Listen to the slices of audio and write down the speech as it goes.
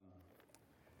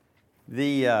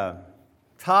The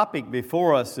topic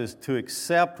before us is to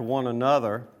accept one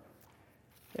another,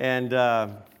 and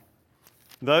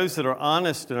those that are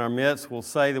honest in our midst will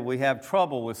say that we have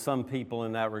trouble with some people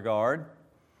in that regard.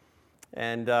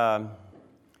 And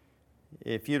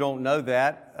if you don't know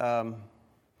that,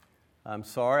 I'm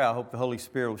sorry. I hope the Holy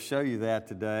Spirit will show you that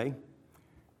today.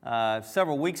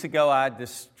 Several weeks ago, I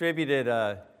distributed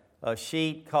a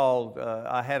sheet called,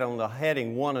 I had on the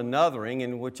heading One Anothering,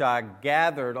 in which I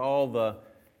gathered all the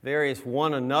various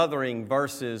one anothering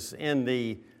verses in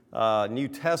the New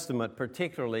Testament,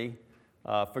 particularly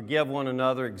forgive one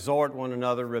another, exhort one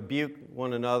another, rebuke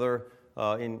one another,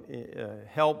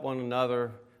 help one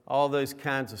another, all those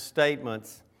kinds of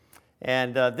statements.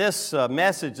 And this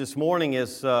message this morning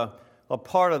is a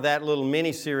part of that little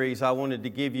mini-series I wanted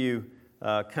to give you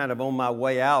kind of on my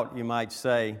way out, you might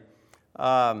say.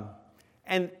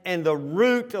 And the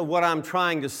root of what I'm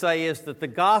trying to say is that the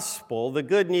gospel, the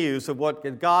good news of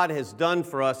what God has done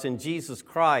for us in Jesus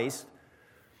Christ,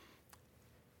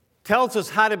 tells us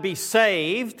how to be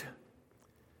saved,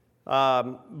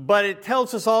 but it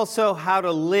tells us also how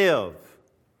to live.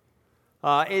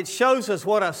 It shows us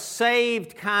what a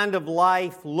saved kind of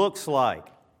life looks like.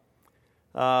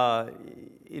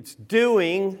 It's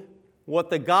doing what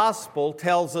the gospel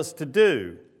tells us to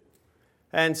do.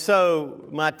 And so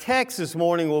my text this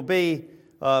morning will be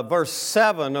verse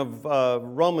 7 of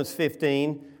Romans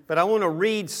 15, but I want to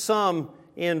read some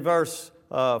in verse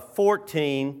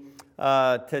 14,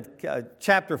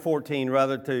 chapter 14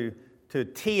 rather, to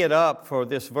tee it up for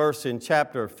this verse in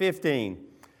chapter 15.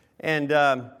 And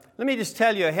let me just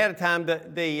tell you ahead of time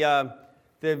that the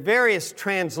various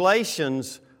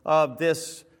translations of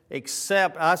this,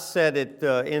 except I said it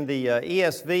in the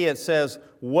ESV, it says,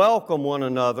 welcome one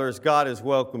another as God has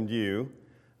welcomed you.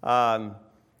 The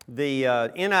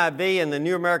NIV and the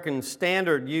New American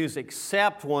Standard use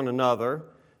accept one another.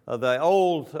 The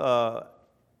old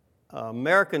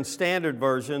American Standard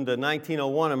Version, the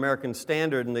 1901 American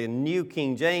Standard, and the New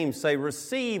King James say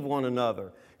receive one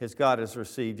another as God has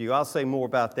received you. I'll say more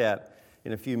about that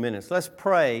in a few minutes. Let's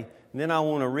pray, and then I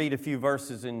want to read a few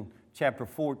verses in chapter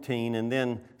 14 and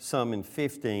then some in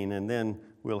 15, and then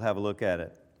we'll have a look at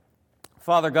it.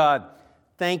 Father God,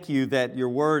 thank you that your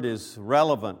word is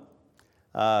relevant.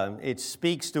 It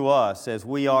speaks to us as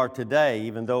we are today,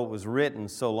 even though it was written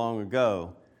so long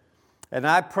ago. And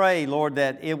I pray, Lord,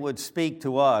 that it would speak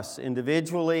to us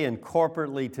individually and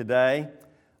corporately today.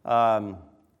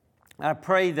 I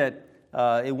pray that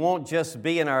it won't just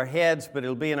be in our heads, but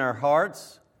it'll be in our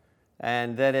hearts,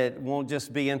 and that it won't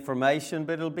just be information,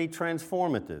 but it'll be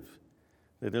transformative,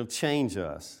 that it'll change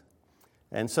us.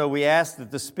 And so we ask that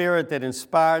the Spirit that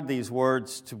inspired these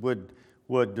words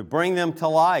would bring them to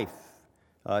life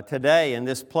today in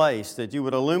this place, that you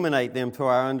would illuminate them to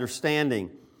our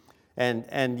understanding,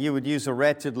 and you would use a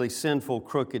wretchedly sinful,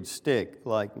 crooked stick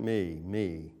like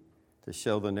me, to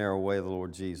show the narrow way of the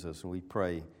Lord Jesus. And we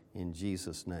pray in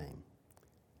Jesus' name.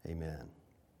 Amen.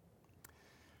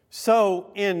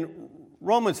 So in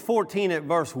Romans 14 at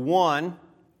verse 1,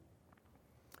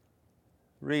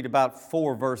 read about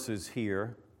 4 verses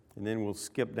here, and then we'll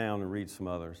skip down and read some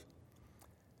others.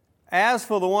 As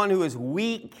for the one who is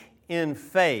weak in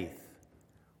faith,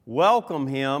 welcome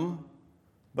him,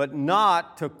 but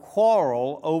not to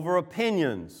quarrel over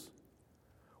opinions.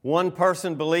 One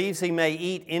person believes he may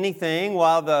eat anything,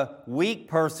 while the weak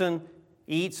person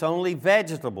eats only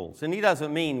vegetables. And he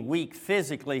doesn't mean weak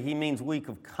physically, he means weak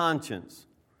of conscience.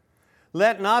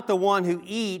 Let not the one who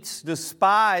eats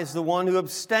despise the one who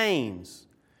abstains,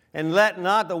 and let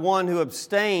not the one who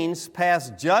abstains pass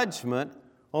judgment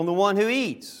on the one who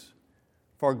eats,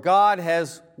 for God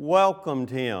has welcomed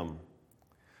him.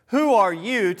 Who are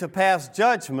you to pass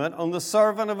judgment on the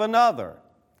servant of another?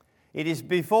 It is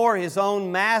before his own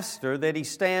master that he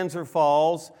stands or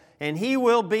falls, and he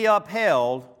will be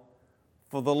upheld,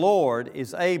 for the Lord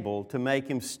is able to make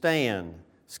him stand.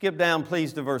 Skip down,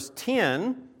 please, to verse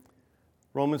 10.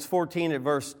 Romans 14 at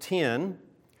verse 10.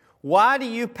 Why do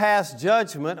you pass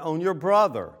judgment on your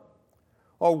brother?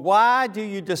 Or why do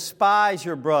you despise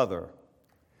your brother?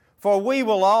 For we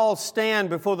will all stand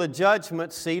before the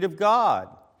judgment seat of God.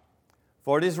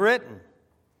 For it is written,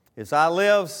 as I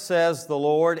live, says the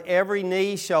Lord, every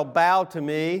knee shall bow to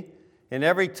me, and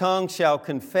every tongue shall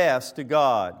confess to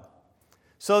God.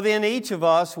 So then each of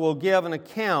us will give an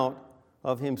account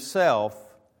of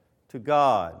himself to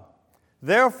God.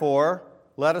 Therefore,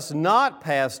 let us not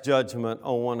pass judgment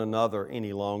on one another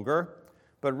any longer,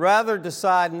 but rather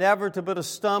decide never to put a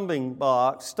stumbling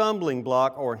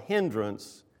block or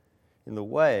hindrance in the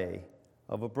way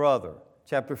of a brother.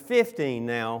 Chapter 15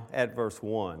 now at verse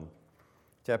 1.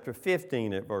 chapter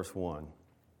 15 at verse 1.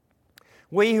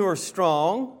 We who are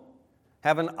strong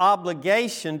have an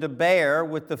obligation to bear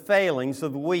with the failings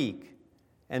of the weak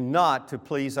and not to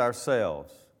please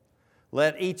ourselves.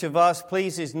 Let each of us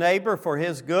please his neighbor for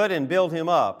his good and build him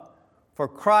up. For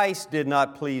Christ did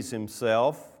not please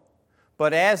himself,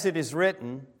 but as it is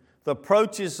written, the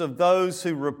reproaches of those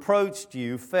who reproached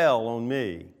you fell on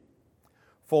me.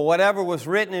 For whatever was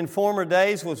written in former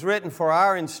days was written for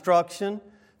our instruction,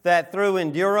 that through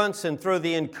endurance and through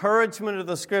the encouragement of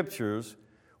the Scriptures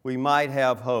we might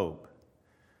have hope.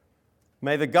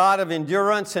 May the God of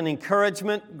endurance and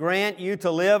encouragement grant you to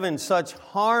live in such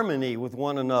harmony with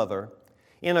one another,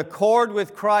 in accord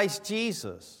with Christ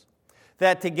Jesus,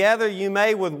 that together you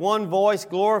may with one voice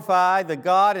glorify the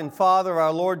God and Father of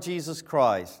our Lord Jesus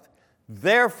Christ.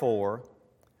 Therefore,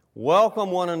 welcome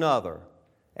one another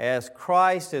as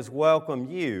Christ has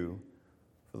welcomed you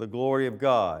for the glory of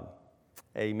God.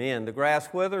 Amen. The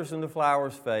grass withers and the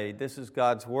flowers fade. This is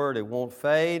God's Word. It won't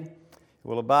fade. It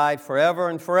will abide forever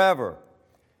and forever.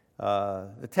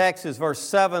 The text is verse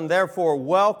 7. Therefore,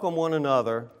 welcome one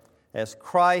another as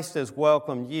Christ has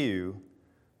welcomed you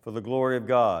for the glory of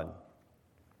God.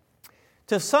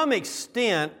 To some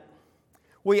extent,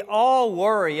 we all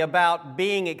worry about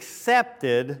being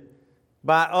accepted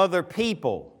by other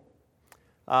people.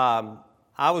 I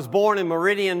was born in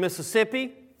Meridian,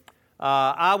 Mississippi.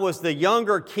 I was the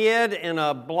younger kid in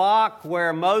a block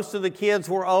where most of the kids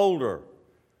were older.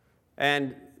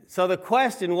 And so the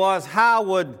question was, how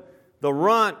would the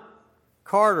runt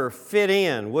Carter fit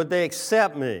in? Would they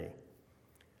accept me?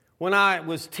 When I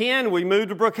was 10, we moved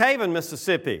to Brookhaven,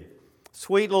 Mississippi.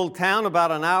 Sweet little town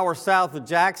about an hour south of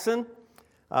Jackson.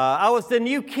 I was the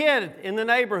new kid in the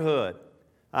neighborhood.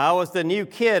 I was the new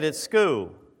kid at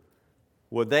school.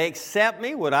 Would they accept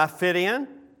me? Would I fit in?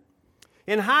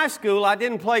 In high school, I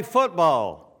didn't play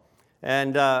football,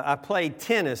 and I played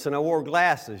tennis, and I wore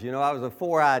glasses. You know, I was a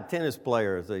four-eyed tennis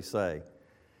player, as they say.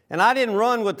 And I didn't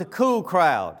run with the cool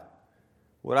crowd.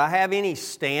 Would I have any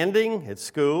standing at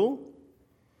school?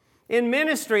 In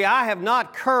ministry, I have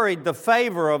not curried the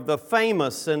favor of the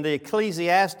famous and the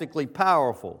ecclesiastically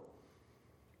powerful.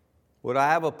 Would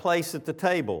I have a place at the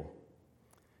table?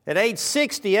 At age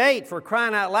 68, for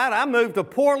crying out loud, I moved to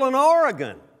Portland,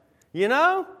 Oregon. You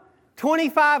know?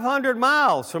 2,500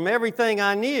 miles from everything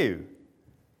I knew.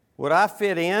 Would I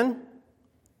fit in?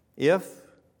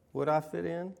 Would I fit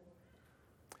in?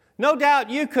 No doubt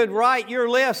you could write your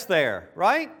list there,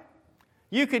 right?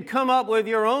 You could come up with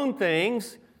your own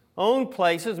things, own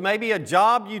places, maybe a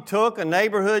job you took, a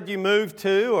neighborhood you moved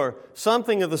to, or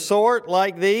something of the sort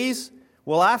like these.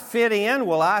 Will I fit in?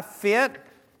 Will I fit?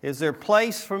 Is there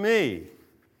place for me?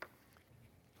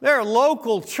 There are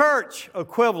local church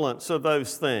equivalents of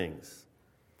those things.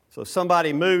 So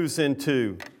somebody moves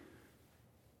into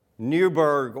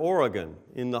Newberg, Oregon,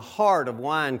 in the heart of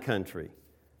wine country,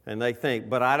 and they think,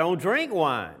 but I don't drink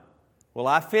wine. Will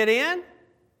I fit in?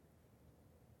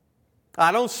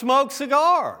 I don't smoke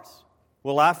cigars.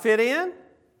 Will I fit in?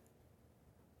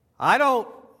 I don't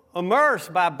immerse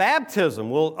by baptism.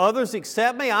 Will others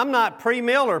accept me? I'm not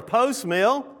pre-mill or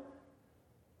post-mill.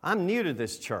 I'm new to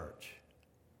this church.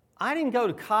 I didn't go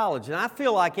to college, and I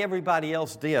feel like everybody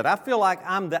else did. I feel like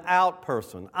I'm the out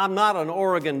person. I'm not an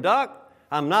Oregon Duck.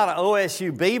 I'm not an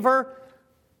OSU Beaver.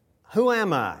 Who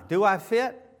am I? Do I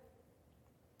fit?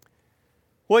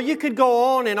 Well, you could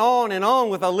go on and on and on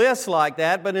with a list like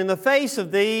that, but in the face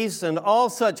of these and all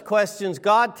such questions,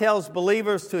 God tells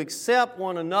believers to accept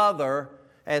one another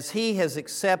as He has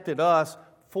accepted us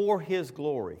for His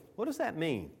glory. What does that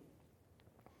mean?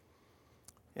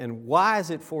 And why is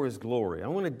it for His glory? I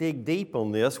want to dig deep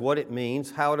on this, what it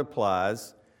means, how it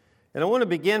applies. And I want to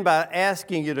begin by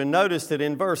asking you to notice that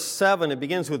in verse 7, it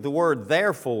begins with the word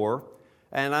therefore.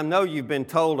 And I know you've been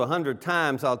told 100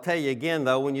 times. I'll tell you again,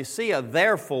 though, when you see a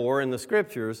therefore in the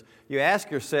Scriptures, you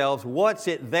ask yourselves, what's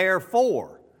it there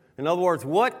for? In other words,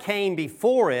 what came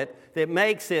before it that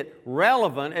makes it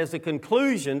relevant as a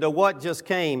conclusion to what just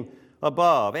came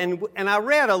above? And I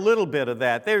read a little bit of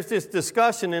that. There's this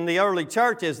discussion in the early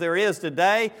church, as there is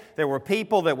today. There were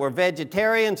people that were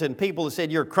vegetarians and people that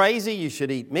said, you're crazy, you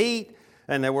should eat meat.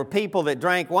 And there were people that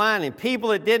drank wine and people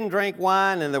that didn't drink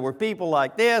wine. And there were people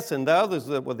like this and the others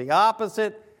that were the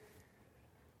opposite.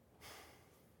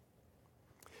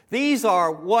 These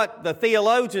are what the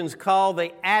theologians call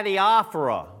the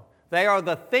adiaphora. They are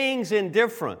the things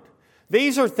indifferent.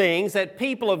 These are things that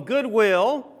people of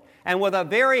goodwill and with a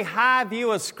very high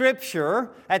view of Scripture,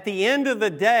 at the end of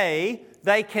the day,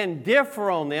 they can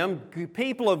differ on them.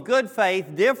 People of good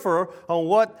faith differ on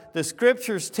what the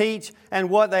Scriptures teach and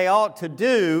what they ought to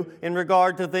do in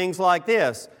regard to things like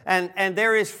this. And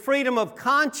there is freedom of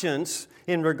conscience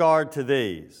in regard to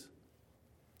these.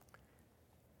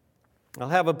 I'll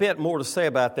have a bit more to say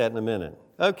about that in a minute.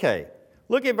 Okay,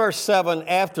 look at verse 7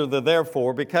 after the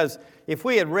therefore, because if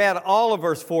we had read all of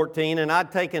verse 14 and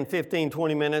I'd taken 15,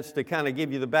 20 minutes to kind of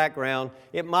give you the background,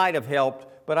 it might have helped,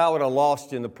 but I would have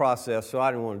lost you in the process, so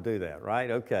I didn't want to do that,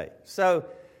 right? Okay, so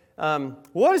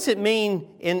what does it mean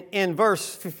in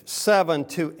verse 7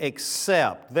 to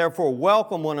accept? Therefore,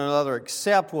 welcome one another,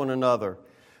 accept one another.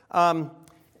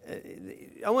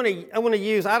 I want to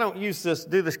use, I don't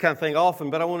do this kind of thing often,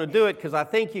 but I want to do it because I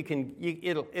think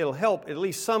it'll help at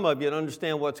least some of you to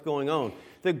understand what's going on.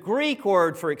 The Greek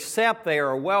word for accept there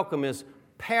or welcome is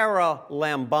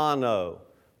paralambano.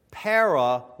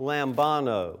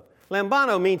 Paralambano.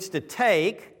 Lambano means to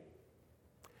take,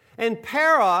 and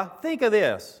para, think of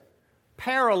this,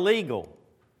 paralegal,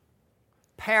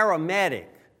 paramedic.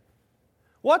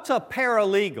 What's a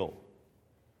paralegal?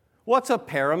 What's a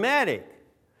paramedic?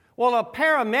 Well, a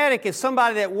paramedic is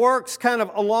somebody that works kind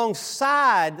of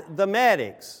alongside the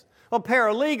medics. A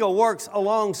paralegal works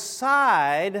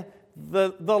alongside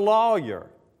the lawyer.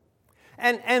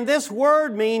 And this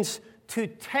word means to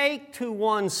take to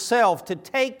oneself, to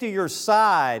take to your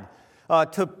side,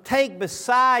 to take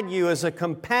beside you as a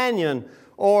companion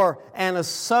or an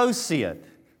associate,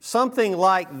 something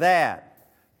like that.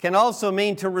 Can also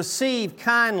mean to receive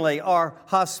kindly or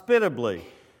hospitably.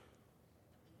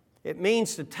 It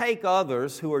means to take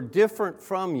others who are different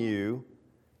from you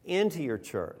into your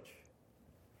church,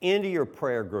 into your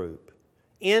prayer group,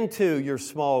 into your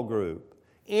small group,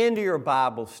 into your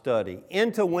Bible study,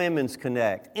 into Women's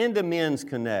Connect, into Men's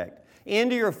Connect,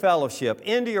 into your fellowship,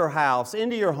 into your house,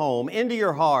 into your home, into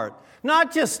your heart.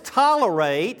 Not just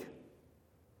tolerate,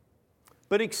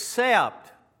 but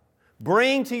accept,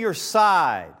 bring to your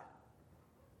side.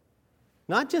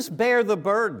 Not just bear the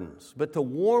burdens, but to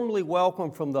warmly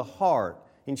welcome from the heart.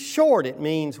 In short, it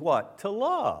means what? To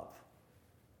love.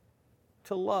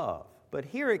 To love. But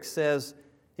here it says,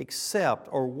 accept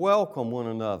or welcome one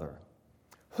another.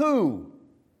 Who?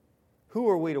 Who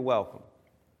are we to welcome?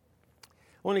 I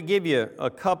want to give you a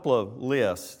couple of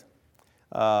lists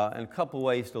and a couple of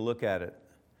ways to look at it.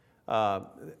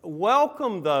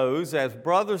 Welcome those as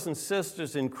brothers and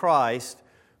sisters in Christ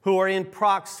who are in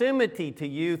proximity to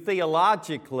you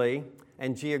theologically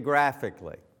and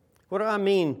geographically. What do I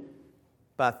mean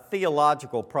by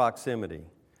theological proximity?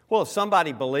 Well, if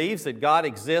somebody believes that God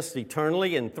exists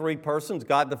eternally in three persons,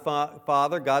 God the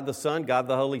Father, God the Son, God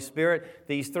the Holy Spirit,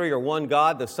 these three are one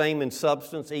God, the same in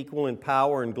substance, equal in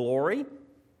power and glory.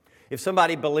 If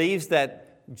somebody believes that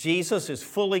Jesus is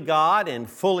fully God and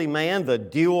fully man, the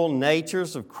dual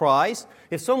natures of Christ.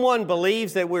 If someone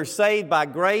believes that we're saved by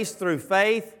grace through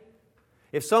faith,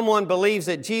 if someone believes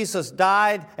that Jesus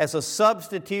died as a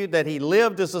substitute, that He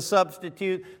lived as a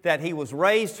substitute, that He was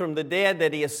raised from the dead,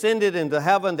 that He ascended into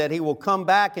heaven, that He will come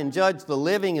back and judge the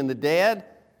living and the dead.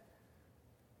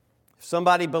 If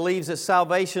somebody believes that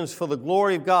salvation is for the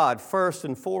glory of God first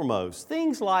and foremost,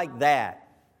 things like that.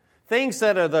 Things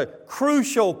that are the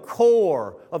crucial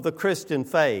core of the Christian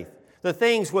faith. The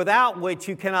things without which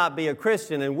you cannot be a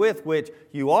Christian and with which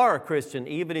you are a Christian,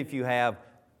 even if you have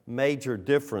major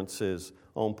differences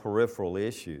on peripheral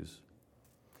issues.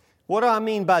 What do I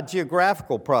mean by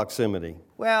geographical proximity?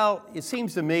 Well, it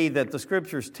seems to me that the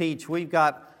Scriptures teach we've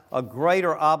got a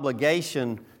greater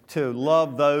obligation to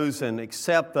love those and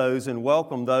accept those and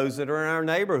welcome those that are in our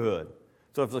neighborhood.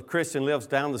 So if a Christian lives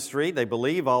down the street, they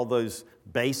believe all those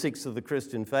basics of the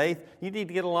Christian faith, you need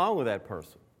to get along with that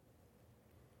person.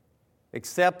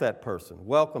 Accept that person,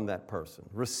 welcome that person,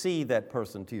 receive that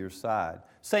person to your side.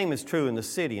 Same is true in the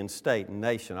city and state and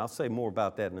nation. I'll say more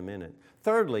about that in a minute.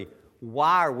 Thirdly,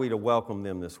 why are we to welcome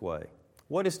them this way?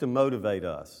 What is to motivate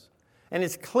us? And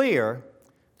it's clear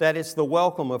that it's the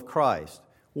welcome of Christ.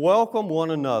 Welcome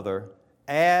one another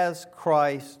as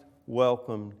Christ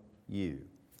welcomed you.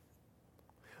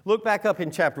 Look back up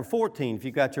in chapter 14 if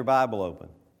you've got your Bible open.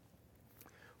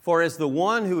 For as the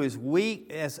one who is weak,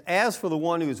 as for the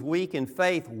one who is weak in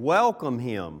faith, welcome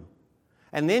him.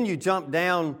 And then you jump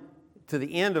down to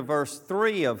the end of verse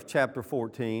 3 of chapter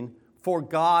 14. For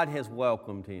God has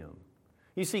welcomed him.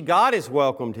 You see, God has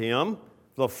welcomed him.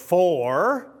 The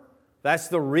for, that's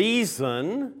the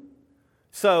reason.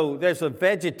 So there's a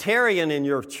vegetarian in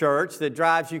your church that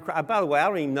drives you crazy. By the way, I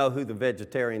don't even know who the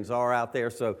vegetarians are out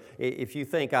there. So if you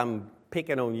think I'm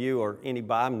picking on you or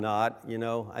anybody, I'm not. You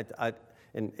know,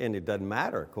 and it doesn't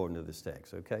matter according to this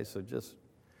text. Okay, so just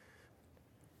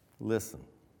listen.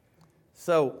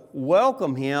 So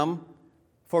welcome him,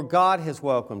 for God has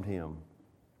welcomed him.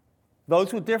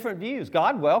 Those with different views,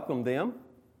 God welcomed them.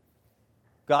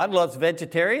 God loves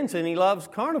vegetarians and he loves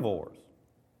carnivores.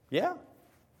 Yeah,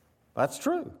 that's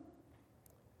true.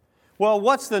 Well,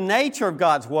 what's the nature of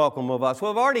God's welcome of us?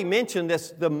 Well, I've already mentioned this.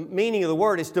 The meaning of the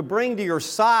word is to bring to your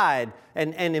side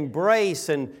and embrace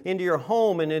and into your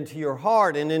home and into your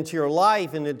heart and into your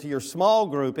life and into your small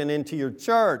group and into your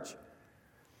church.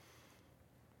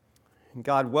 And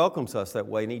God welcomes us that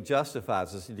way and he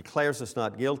justifies us. He declares us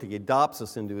not guilty. He adopts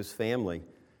us into his family.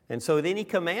 And so then he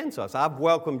commands us. I've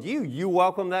welcomed you. You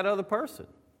welcome that other person.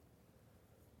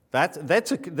 That's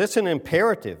an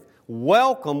imperative.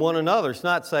 Welcome one another. It's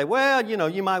not say, well,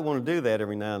 you might want to do that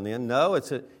every now and then. No,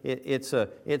 it's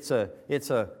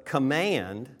a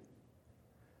command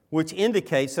which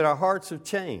indicates that our hearts have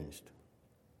changed.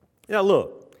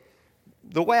 Look,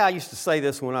 the way I used to say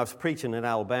this when I was preaching in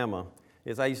Alabama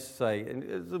is I used to say, and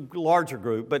it's a larger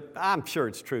group, but I'm sure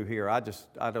it's true here. I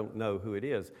don't know who it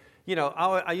is.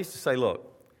 I used to say, look,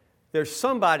 there's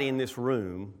somebody in this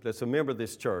room that's a member of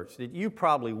this church that you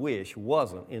probably wish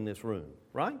wasn't in this room,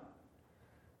 right?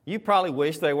 You probably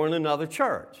wish they were in another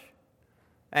church.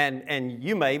 And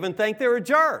you may even think they're a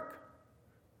jerk.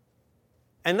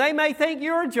 And they may think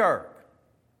you're a jerk,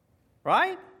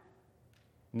 right?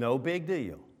 No big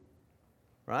deal,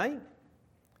 right?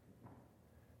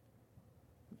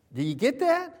 Do you get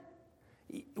that?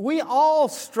 We all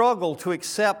struggle to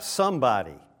accept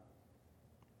somebody.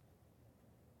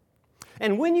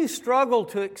 And when you struggle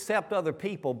to accept other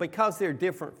people because they're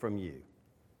different from you,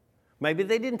 maybe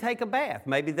they didn't take a bath,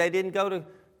 maybe they didn't go to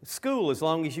school as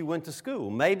long as you went to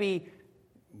school, maybe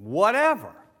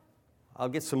whatever. I'll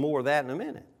get some more of that in a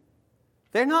minute.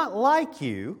 They're not like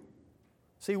you.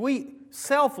 See,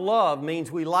 self-love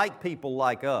means we like people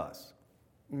like us.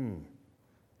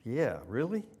 Yeah,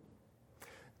 really?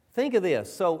 Think of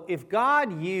this. So if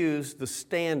God used the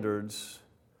standards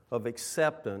of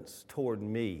acceptance toward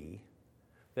me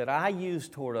that I use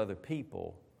toward other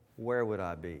people, where would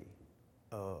I be?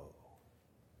 Oh.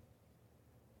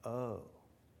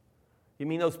 You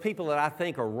mean those people that I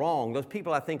think are wrong, those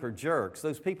people I think are jerks,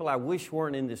 those people I wish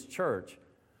weren't in this church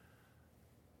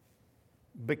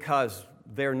because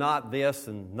they're not this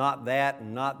and not that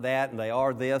and not that and they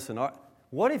are this and are...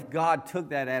 What if God took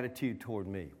that attitude toward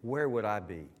me? Where would I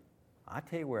be? I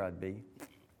tell you where I'd be.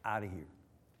 Out of here.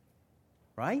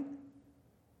 Right?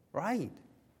 Right.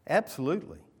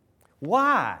 Absolutely.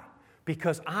 Why?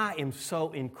 Because I am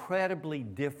so incredibly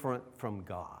different from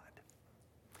God.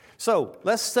 So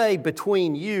let's say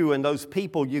between you and those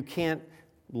people you can't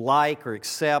like or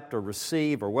accept or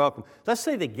receive or welcome, let's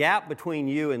say the gap between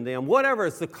you and them, whatever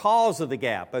is the cause of the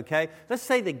gap, okay? Let's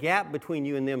say the gap between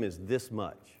you and them is this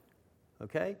much,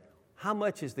 okay? How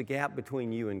much is the gap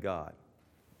between you and God?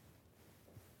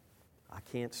 I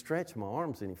can't stretch my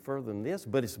arms any further than this,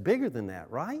 but it's bigger than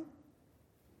that, right?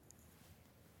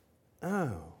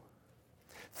 Oh.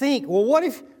 Think, well,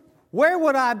 where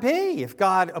would I be if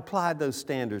God applied those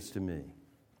standards to me?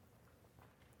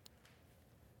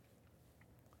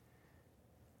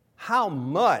 How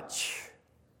much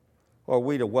are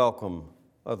we to welcome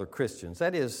other Christians?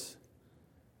 That is,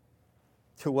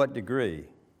 to what degree?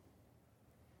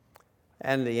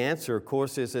 And the answer, of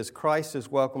course, is as Christ has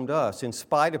welcomed us, in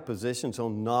spite of positions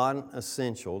on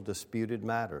non-essential disputed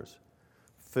matters.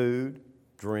 Food,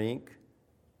 drink,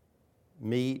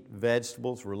 meat,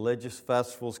 vegetables, religious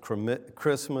festivals,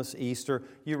 Christmas, Easter.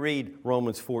 You read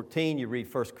Romans 14, you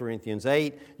read 1 Corinthians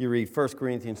 8, you read 1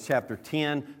 Corinthians chapter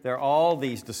 10. There are all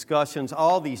these discussions,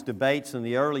 all these debates in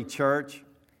the early church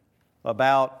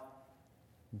about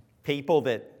people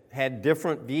that had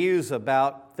different views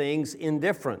about things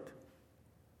indifferent.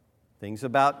 Things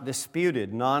about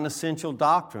disputed, non-essential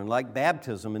doctrine like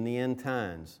baptism in the end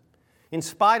times. In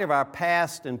spite of our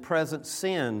past and present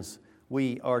sins,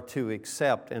 we are to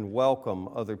accept and welcome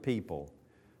other people.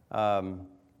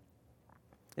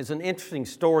 It's an interesting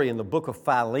story in the book of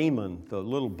Philemon, the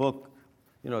little book.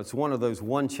 It's one of those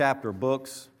one-chapter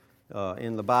books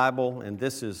in the Bible, and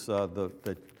this is the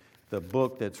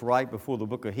book that's right before the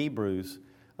book of Hebrews.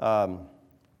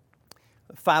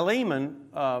 Philemon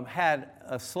had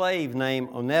a slave named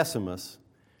Onesimus,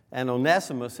 and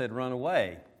Onesimus had run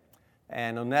away.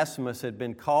 And Onesimus had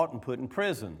been caught and put in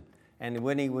prison. And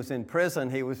when he was in prison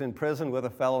with a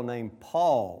fellow named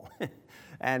Paul.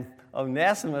 And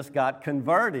Onesimus got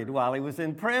converted while he was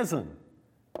in prison.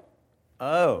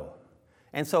 Oh.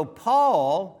 And so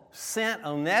Paul sent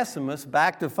Onesimus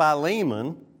back to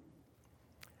Philemon,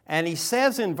 and he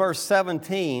says in verse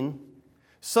 17,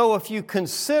 "So if you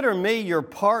consider me your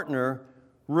partner,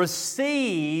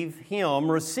 receive him,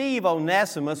 receive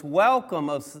Onesimus, welcome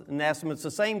Onesimus,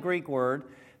 the same Greek word.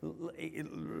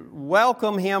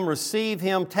 Welcome him, receive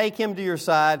him, take him to your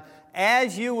side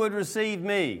as you would receive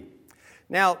me.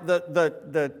 Now, the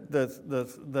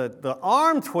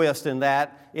arm twist in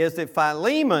that is that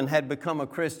Philemon had become a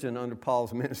Christian under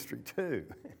Paul's ministry too.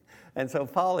 And so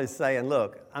Paul is saying,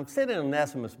 look, I'm sending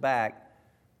Onesimus back.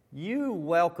 You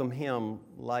welcome him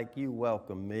like you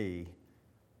welcome me.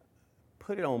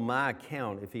 Put it on my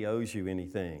account if he owes you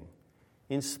anything,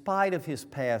 in spite of his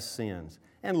past sins.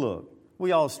 And look,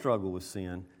 we all struggle with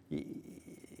sin.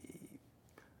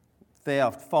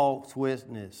 Theft, false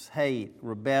witness, hate,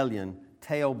 rebellion,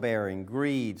 tale-bearing,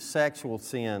 greed, sexual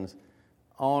sins,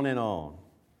 on and on.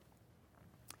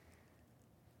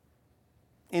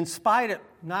 In spite of,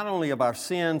 not only of our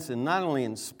sins and not only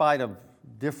in spite of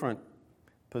different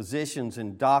positions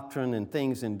and doctrine and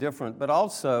things indifferent, but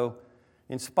also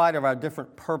in spite of our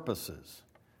different purposes.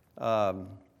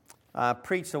 I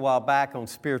preached a while back on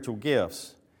spiritual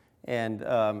gifts, and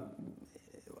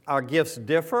our gifts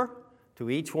differ. To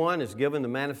each one is given the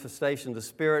manifestation of the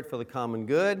Spirit for the common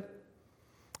good.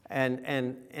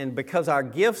 And because our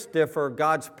gifts differ,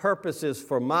 God's purposes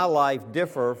for my life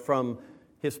differ from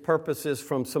His purposes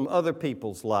from some other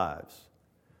people's lives.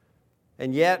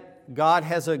 And yet, God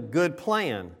has a good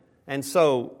plan. And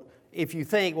so, if you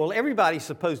think, well, everybody's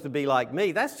supposed to be like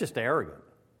me, that's just arrogant.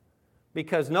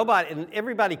 Because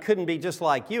everybody couldn't be just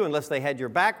like you unless they had your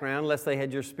background, unless they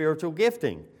had your spiritual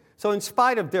gifting. So in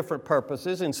spite of different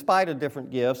purposes, in spite of different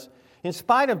gifts, in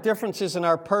spite of differences in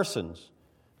our persons,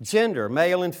 gender,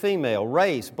 male and female,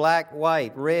 race, black,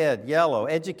 white, red, yellow,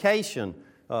 education,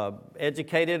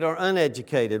 educated or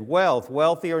uneducated, wealth,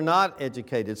 wealthy or not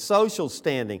educated, social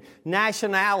standing,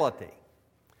 nationality.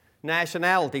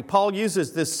 Paul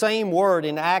uses this same word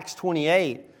in Acts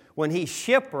 28 when he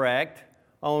shipwrecked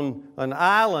on an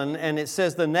island, and it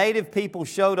says, the native people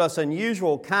showed us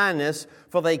unusual kindness,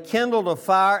 for they kindled a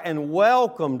fire and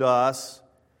welcomed us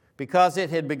because it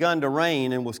had begun to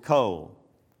rain and was cold.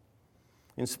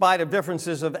 In spite of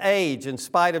differences of age, in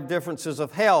spite of differences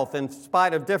of health, in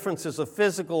spite of differences of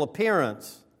physical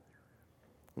appearance,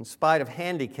 in spite of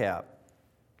handicap.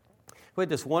 We had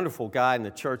this wonderful guy in the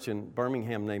church in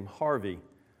Birmingham named Harvey.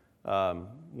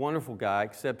 Wonderful guy,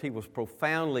 except he was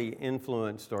profoundly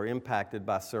influenced or impacted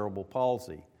by cerebral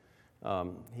palsy.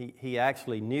 He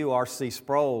actually knew R.C.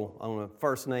 Sproul on a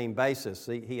first-name basis.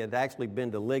 He had actually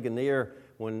been to Ligonier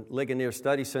when Ligonier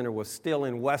Study Center was still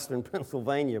in western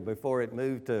Pennsylvania before it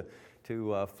moved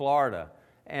to Florida.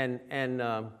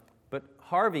 But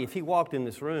Harvey, if he walked in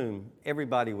this room,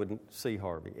 everybody would see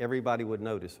Harvey. Everybody would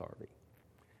notice Harvey.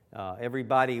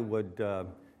 Everybody would,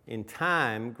 in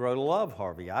time, grow to love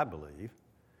Harvey, I believe.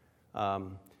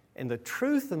 And the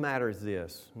truth of the matter is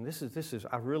this, and this is,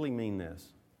 I really mean this.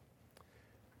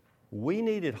 We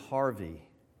needed Harvey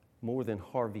more than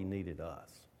Harvey needed us.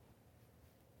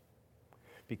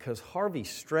 Because Harvey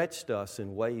stretched us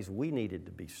in ways we needed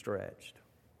to be stretched.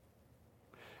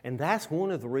 And that's one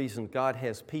of the reasons God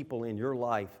has people in your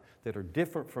life that are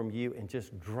different from you and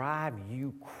just drive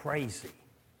you crazy.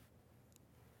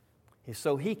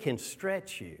 So He can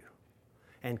stretch you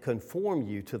and conform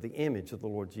you to the image of the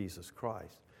Lord Jesus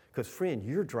Christ. Because, friend,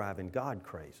 you're driving God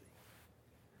crazy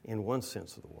in one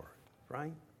sense of the word,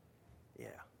 right? Yeah.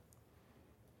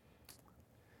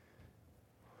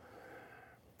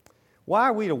 Why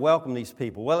are we to welcome these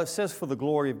people? Well, it says for the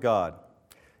glory of God.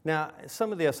 Now,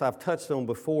 some of this I've touched on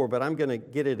before, but I'm going to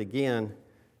get it again.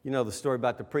 You know the story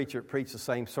about the preacher that preached the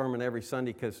same sermon every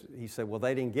Sunday because he said, well,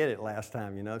 they didn't get it last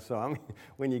time, you know. So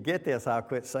when you get this, I'll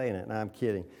quit saying it. No, I'm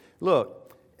kidding.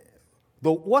 Look,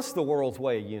 what's the world's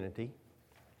way of unity?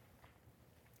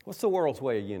 What's the world's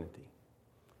way of unity?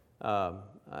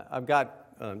 I've got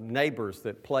neighbors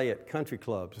that play at country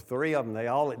clubs. 3 of them, they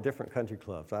all at different country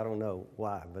clubs. I don't know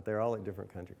why, but they're all at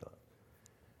different country clubs.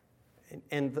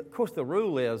 And of course, the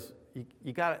rule is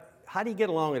you got to. How do you get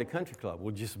along at a country club?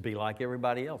 Well, just be like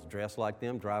everybody else. Dress like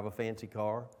them, drive a fancy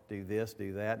car, do this,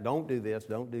 do that. Don't do this,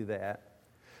 don't do that.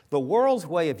 The world's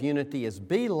way of unity is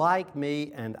be like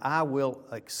me and I will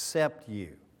accept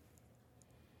you.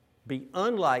 Be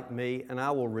unlike me and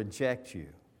I will reject you.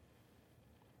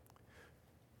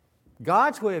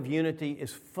 God's way of unity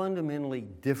is fundamentally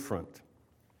different.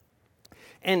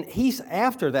 And He's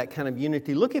after that kind of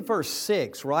unity. Look at verse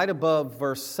 6, right above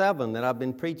verse 7 that I've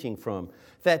been preaching from.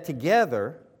 That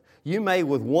together you may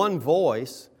with one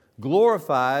voice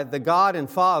glorify the God and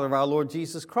Father of our Lord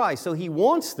Jesus Christ. So He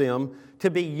wants them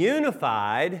to be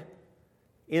unified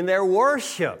in their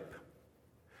worship.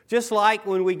 Just like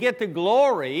when we get to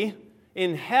glory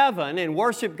in heaven and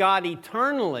worship God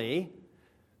eternally,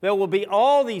 There will be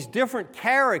all these different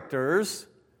characters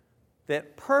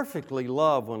that perfectly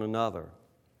love one another.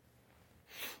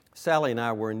 Sally and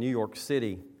I were in New York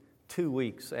City 2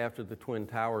 weeks after the Twin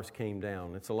Towers came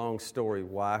down. It's a long story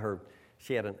why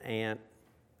she had an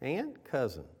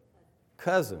cousin,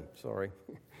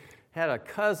 had a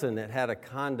cousin that had a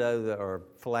condo or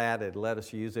flat that let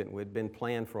us use it, and we'd been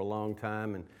planned for a long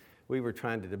time, and we were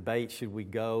trying to debate, should we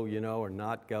go, or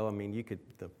not go. I mean,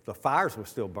 the fires were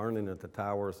still burning at the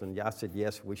towers, and I said,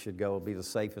 yes, we should go. It'll be the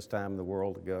safest time in the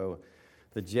world to go.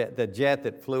 The jet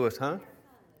that flew us,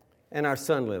 And our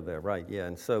son lived there, right, yeah.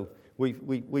 And so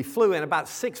we flew in, about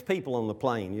 6 people on the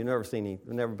plane. You've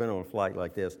never been on a flight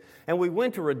like this. And we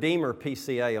went to Redeemer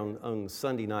PCA on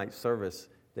Sunday night service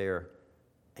there,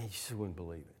 and you just wouldn't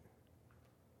believe it.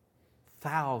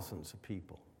 Thousands of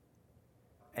people,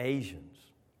 Asians,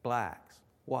 blacks,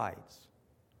 whites,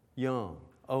 young,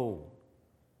 old.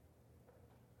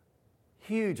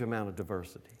 Huge amount of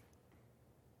diversity.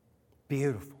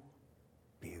 Beautiful,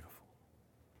 beautiful.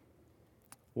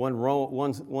 One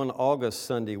August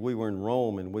Sunday, we were in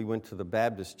Rome, and we went to the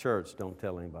Baptist church. Don't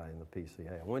tell anybody in the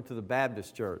PCA. I went to the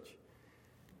Baptist church,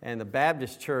 and the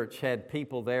Baptist church had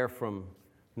people there from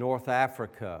North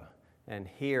Africa, and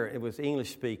here it was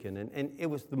English speaking, and it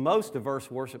was the most diverse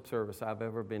worship service I've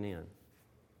ever been in.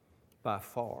 By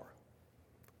far.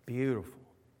 Beautiful.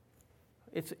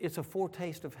 It's a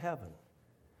foretaste of heaven.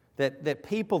 That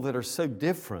people that are so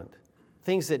different,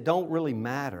 things that don't really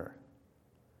matter,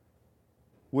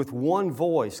 with one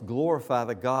voice glorify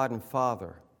the God and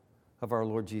Father of our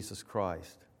Lord Jesus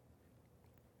Christ.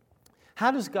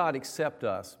 How does God accept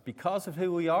us? Because of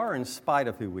who we are or in spite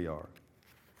of who we are?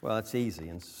 Well, it's easy,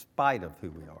 in spite of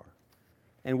who we are.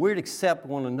 And we're to accept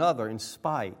one another in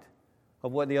spite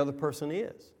of what the other person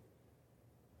is.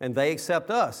 And they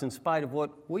accept us in spite of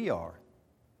what we are.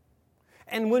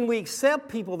 And when we accept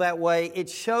people that way, it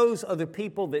shows other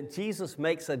people that Jesus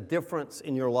makes a difference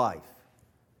in your life.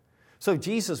 So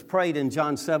Jesus prayed in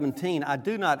John 17, I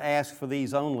do not ask for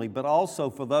these only, but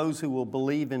also for those who will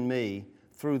believe in me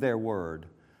through their word,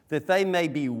 that they may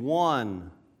be one,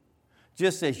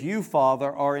 just as you,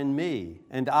 Father, are in me,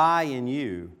 and I in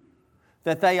you,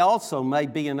 that they also may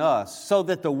be in us, so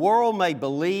that the world may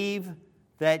believe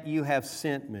that you have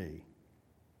sent me.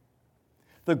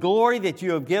 The glory that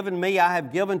you have given me, I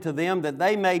have given to them, that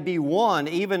they may be one,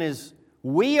 even as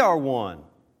we are one.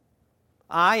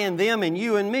 I and them and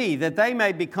you and me, that they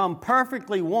may become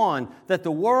perfectly one, that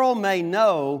the world may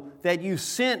know that you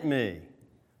sent me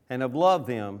and have loved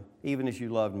them even as you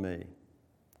loved me.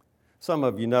 Some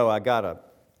of you know I got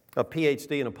a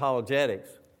PhD in apologetics.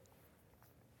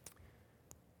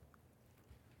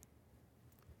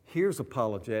 Here's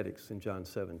apologetics in John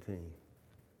 17.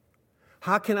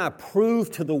 How can I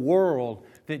prove to the world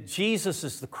that Jesus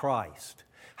is the Christ?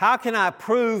 How can I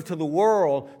prove to the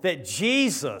world that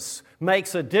Jesus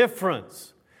makes a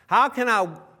difference? How can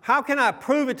I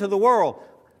prove it to the world?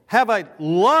 Have a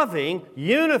loving,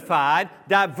 unified,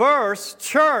 diverse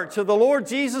church of the Lord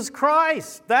Jesus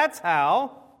Christ. That's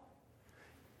how.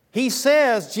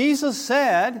 Jesus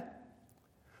said,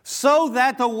 so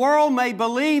that the world may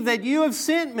believe that you have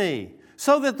sent me,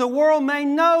 so that the world may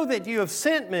know that you have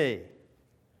sent me.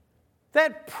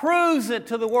 That proves it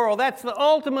to the world. That's the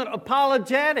ultimate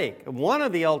apologetic, one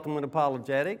of the ultimate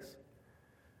apologetics.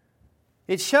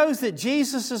 It shows that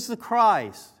Jesus is the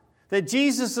Christ, that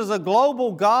Jesus is a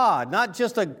global God, not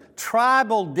just a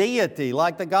tribal deity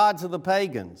like the gods of the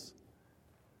pagans.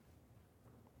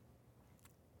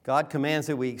 God commands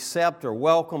that we accept or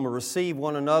welcome or receive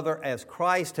one another as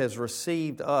Christ has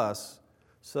received us,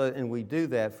 and we do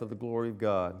that for the glory of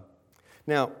God.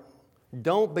 Now,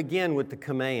 don't begin with the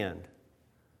command.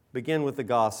 Begin with the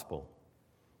gospel.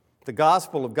 The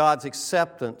gospel of God's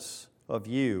acceptance of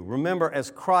you. Remember,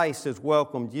 as Christ has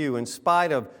welcomed you, in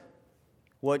spite of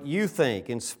what you think,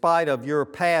 in spite of your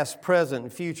past, present,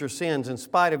 and future sins, in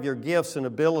spite of your gifts and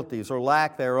abilities or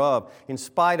lack thereof, in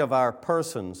spite of our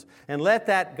persons. And let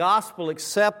that gospel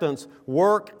acceptance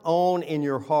work on in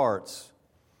your hearts.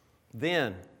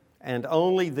 Then, and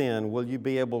only then, will you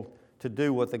be able to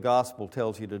do what the gospel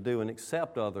tells you to do and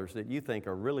accept others that you think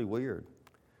are really weird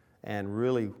and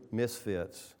really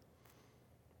misfits.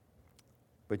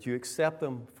 But you accept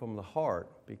them from the heart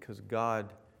because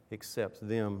God accepts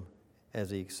them as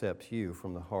He accepts you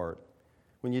from the heart.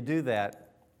 When you do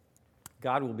that,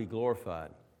 God will be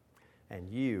glorified, and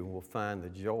you will find the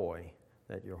joy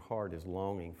that your heart is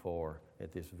longing for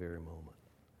at this very moment.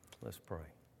 Let's pray.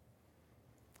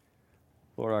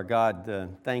 Lord our God,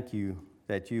 thank you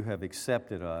that you have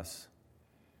accepted us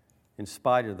in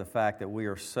spite of the fact that we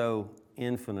are so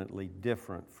infinitely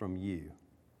different from you.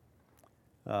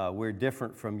 We're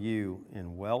different from you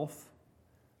in wealth.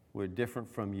 We're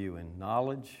different from you in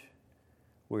knowledge.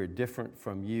 We're different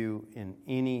from you in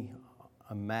any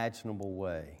imaginable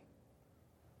way,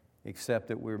 except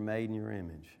that we're made in your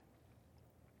image.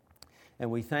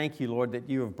 And we thank you, Lord, that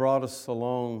you have brought us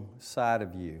alongside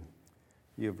of you.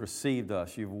 You have received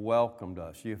us. You've welcomed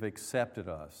us. You've accepted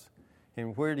us.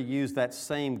 And we're to use that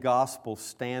same gospel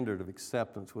standard of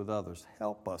acceptance with others.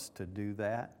 Help us to do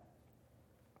that,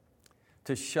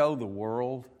 to show the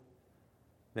world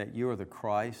that you are the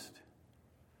Christ,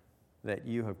 that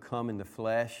you have come in the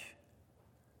flesh,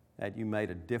 that you made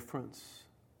a difference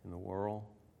in the world.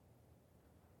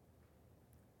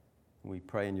 We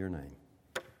pray in your name.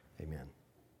 Amen.